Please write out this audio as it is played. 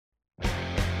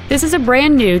This is a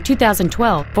brand new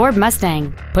 2012 Ford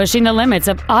Mustang, pushing the limits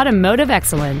of automotive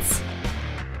excellence.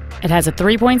 It has a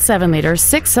 3.7-liter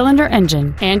six-cylinder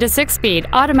engine and a 6-speed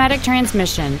automatic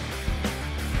transmission.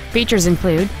 Features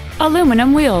include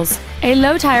aluminum wheels, a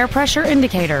low tire pressure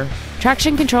indicator,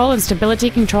 traction control and stability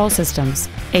control systems,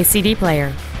 a CD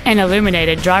player, an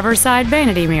illuminated driver's side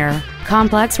vanity mirror,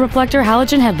 complex reflector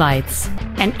halogen headlights,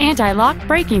 an anti-lock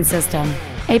braking system,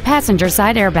 a passenger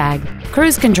side airbag,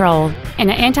 cruise control,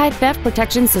 and an anti-theft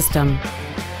protection system.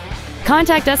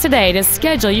 Contact us today to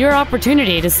schedule your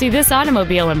opportunity to see this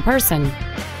automobile in person.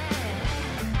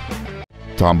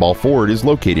 Tomball Ford is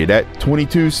located at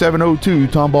 22702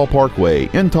 Tomball Parkway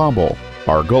in Tomball.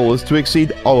 Our goal is to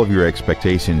exceed all of your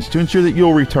expectations to ensure that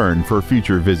you'll return for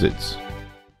future visits.